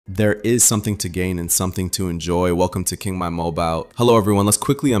There is something to gain and something to enjoy. Welcome to King My Mobile. Hello everyone, let's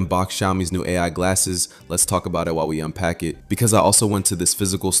quickly unbox Xiaomi's new AI glasses. Let's talk about it while we unpack it. Because I also went to this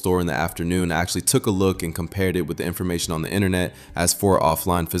physical store in the afternoon, I actually took a look and compared it with the information on the internet as for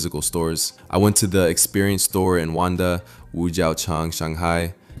offline physical stores. I went to the Experience store in Wanda, Wujiaochang,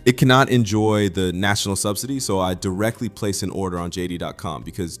 Shanghai. It cannot enjoy the national subsidy, so I directly placed an order on JD.com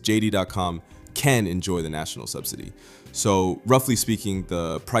because JD.com can enjoy the national subsidy. So roughly speaking,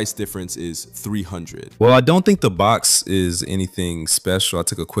 the price difference is $300. Well, I don't think the box is anything special. I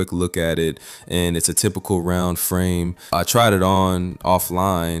took a quick look at it and it's a typical round frame. I tried it on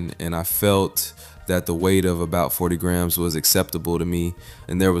offline and I felt that the weight of about 40 grams was acceptable to me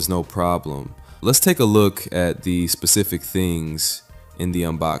and there was no problem. Let's take a look at the specific things in the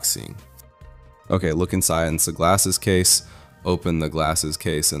unboxing. Okay, look inside. It's a glasses case. Open the glasses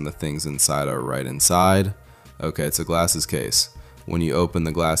case and the things inside are right inside. Okay, it's a glasses case. When you open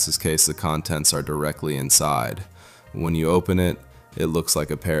the glasses case, the contents are directly inside. When you open it, it looks like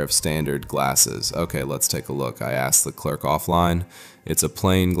a pair of standard glasses. Okay, let's take a look. I asked the clerk offline. It's a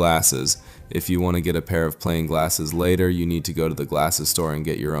plain glasses. If you want to get a pair of plain glasses later, you need to go to the glasses store and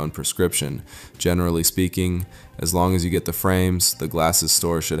get your own prescription. Generally speaking, as long as you get the frames, the glasses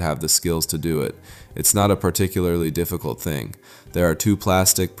store should have the skills to do it. It's not a particularly difficult thing. There are two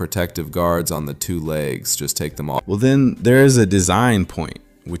plastic protective guards on the two legs. Just take them off. Well, then there is a design point,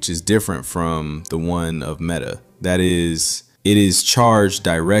 which is different from the one of Meta. That is, it is charged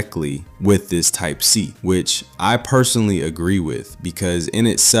directly with this Type-C, which I personally agree with because in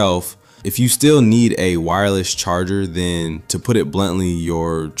itself, if you still need a wireless charger, then to put it bluntly,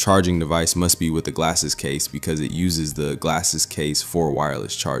 your charging device must be with the glasses case because it uses the glasses case for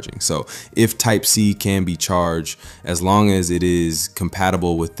wireless charging. So if Type-C can be charged, as long as it is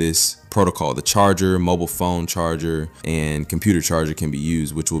compatible with this protocol, the charger, mobile phone charger, and computer charger can be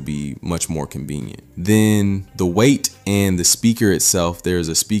used, which will be much more convenient. Then the weight and the speaker itself, there's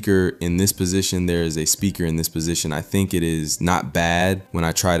a speaker in this position, there is a speaker in this position. I think it is not bad when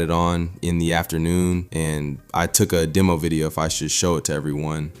I tried it on in the afternoon, and I took a demo video if I should show it to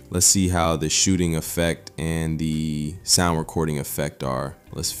everyone. Let's see how the shooting effect and the sound recording effect are.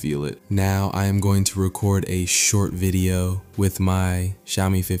 Let's feel it. Now I am going to record a short video with my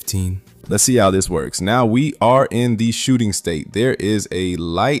Xiaomi 15. Let's see how this works. Now we are in the shooting state. There is a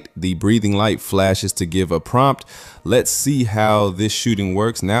light, the breathing light flashes to give a prompt. Let's see how this shooting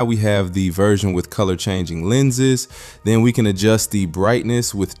works. Now we have the version with color changing lenses. Then we can adjust the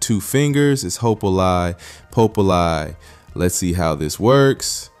brightness with two fingers. It's Hopalai, Popalai. Let's see how this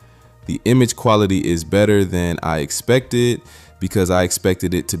works. The image quality is better than I expected, because I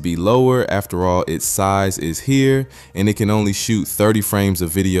expected it to be lower. After all, its size is here and it can only shoot 30 frames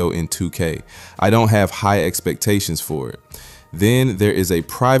of video in 2K. I don't have high expectations for it. Then there is a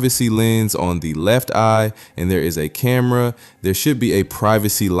privacy lens on the left eye and there is a camera. There should be a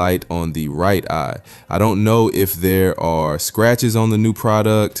privacy light on the right eye. I don't know if there are scratches on the new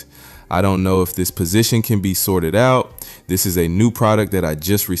product. I don't know if this position can be sorted out. This is a new product that I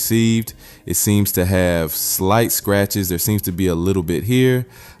just received. It seems to have slight scratches. There seems to be a little bit here.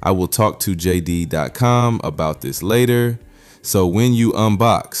 I will talk to JD.com about this later. So when you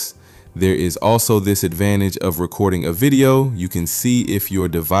unbox, there is also this advantage of recording a video. You can see if your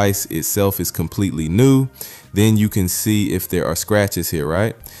device itself is completely new. Then you can see if there are scratches here,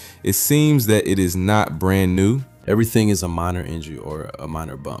 right? It seems that it is not brand new. Everything is a minor injury or a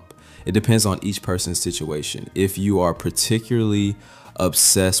minor bump. It depends on each person's situation. If you are particularly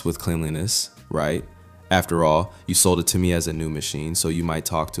obsessed with cleanliness, right? After all, you sold it to me as a new machine, so you might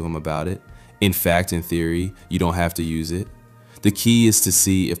talk to him about it. In fact, in theory, you don't have to use it. The key is to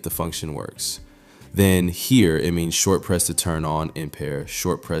see if the function works. Then here, it means short press to turn on in pair,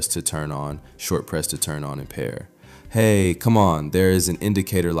 short press to turn on, short press to turn on in pair. Hey, come on, there is an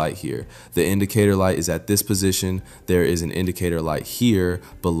indicator light here. The indicator light is at this position. There is an indicator light here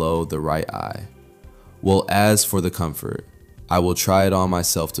below the right eye. Well, as for the comfort, I will try it on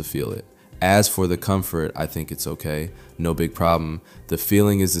myself to feel it. As for the comfort, I think it's okay. No big problem. The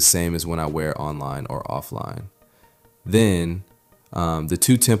feeling is the same as when I wear it online or offline. Then the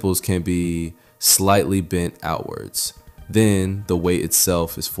two temples can be slightly bent outwards. Then the weight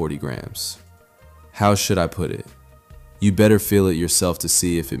itself is 40 grams. How should I put it? You better feel it yourself to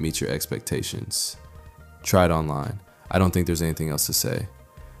see if it meets your expectations. Try it online. I don't think there's anything else to say.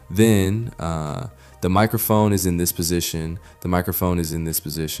 Then the microphone is in this position. The microphone is in this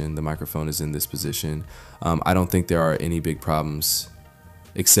position. The microphone is in this position. I don't think there are any big problems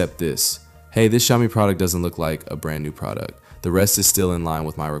except this. Hey, this Xiaomi product doesn't look like a brand new product. The rest is still in line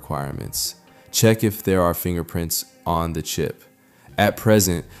with my requirements. Check if there are fingerprints on the chip. At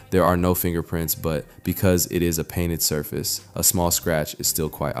present, there are no fingerprints, but because it is a painted surface, a small scratch is still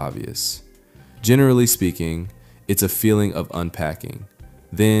quite obvious. Generally speaking, it's a feeling of unpacking.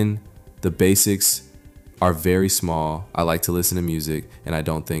 Then, the basics are very small. I like to listen to music, and I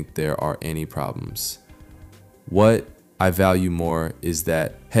don't think there are any problems. What I value more is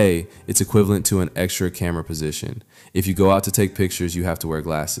that, hey, it's equivalent to an extra camera position. If you go out to take pictures, you have to wear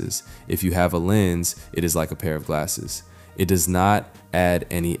glasses. If you have a lens, it is like a pair of glasses. It does not add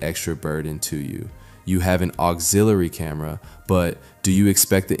any extra burden to you. You have an auxiliary camera, but do you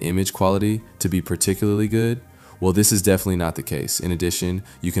expect the image quality to be particularly good? Well, this is definitely not the case. In addition,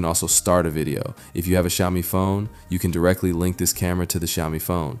 you can also start a video. If you have a Xiaomi phone, you can directly link this camera to the Xiaomi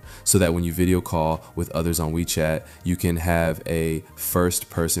phone so that when you video call with others on WeChat, you can have a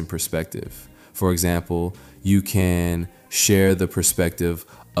first-person perspective. For example, you can share the perspective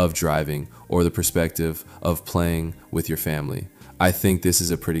of driving or the perspective of playing with your family. I think this is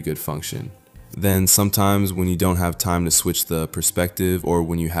a pretty good function. Then sometimes when you don't have time to switch the perspective, or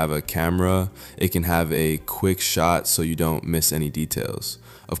when you have a camera, it can have a quick shot so you don't miss any details.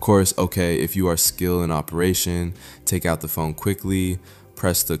 Of course, okay, if you are skilled in operation, take out the phone quickly,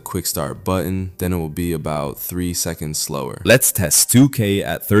 press the quick start button, then it will be about 3 seconds slower. Let's test 2K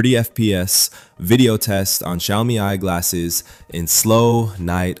at 30 FPS video test on Xiaomi Ai Glasses in slow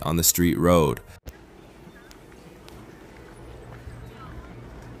night on the street road.